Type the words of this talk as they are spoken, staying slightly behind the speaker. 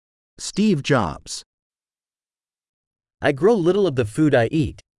Steve Jobs. I grow little of the food I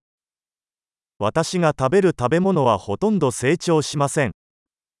eat. 私が食べる食べ物はほとんど成長しません。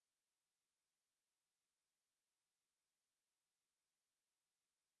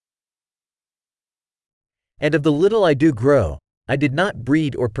And of the little I do grow, I did not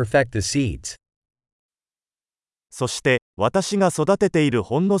breed or perfect the seeds. そして、私が育てている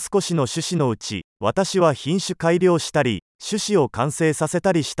ほんの少しの種子のうち、私は品種改良したり、種子を完成させ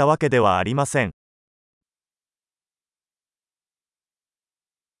たりしたわけではありません。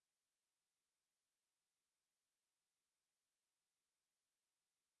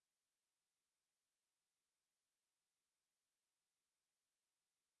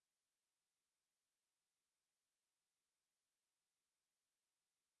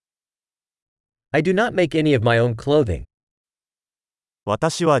I do not make any of my own clothing.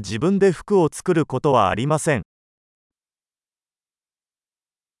 私は自分で服を作ることはありません。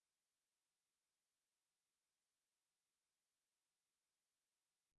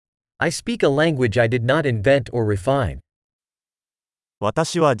I speak a language I did not invent or refine.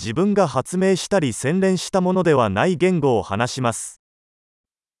 私は自分が発明したり洗練したものではない言語を話します。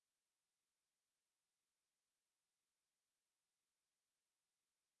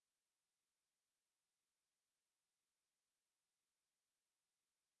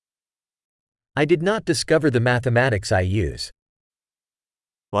I did not discover the mathematics I use.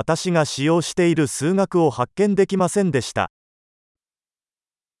 私が使用している数学を発見できませんでした。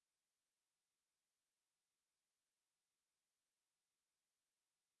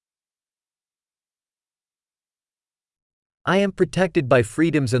I am protected by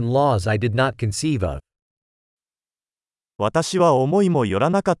freedoms and laws I did not conceive of. 私は思いもよら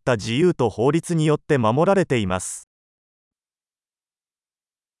なかった自由と法律によって守られています。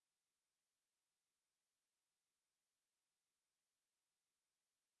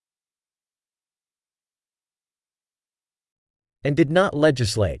And did not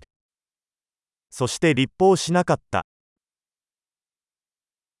legislate. そして立法しなかった。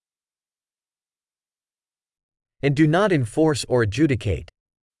And do not enforce or adjudicate.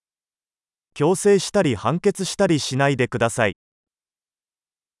 強制したり判決したりしないでください。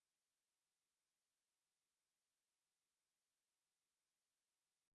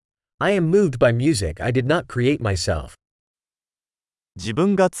I am moved by music I did not create myself. 自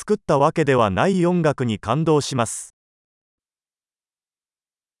分が作ったわけではない音楽に感動します。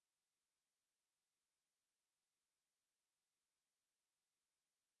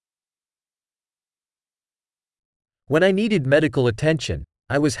When I needed medical attention,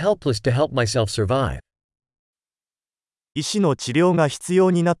 I was helpless to help myself survive. 医師の治療が必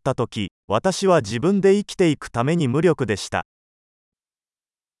要になったとき、私は自分で生きていくために無力でした。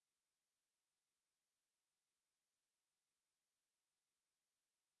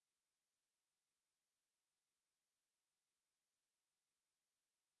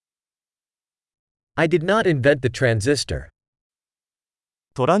I did not invent the transistor.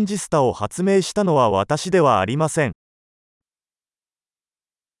 トランジスタを発明したのは私ではありません。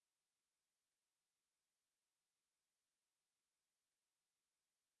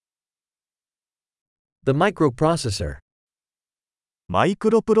The microprocessor. マイク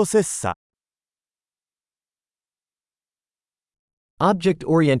ロプロセッサ。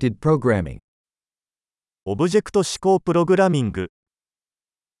Object-oriented programming. オブジェクト指向プログラミング。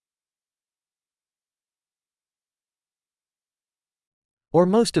Or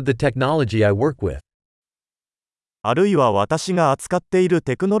most of the technology I work with. あるいは私が扱っている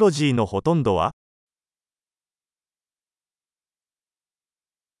テクノロジーのほとんどは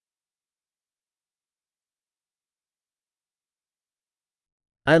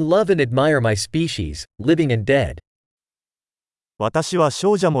I love and admire my species, living and dead. 私は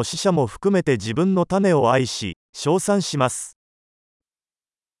少女も死者も含めて自分の種を愛し、称賛します。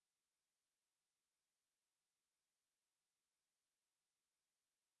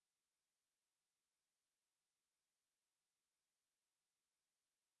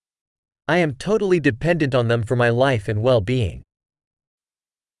I am totally dependent on them for my life and well-being.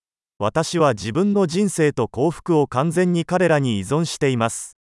 私は自分の人生と幸福を完全に彼らに依存していま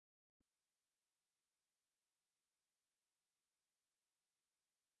す。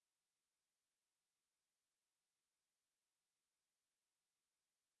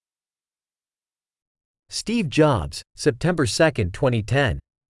Steve Jobs, September 2, 2010.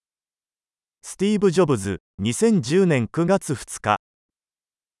 スティーブ・ジョブズ、2010年9月2日。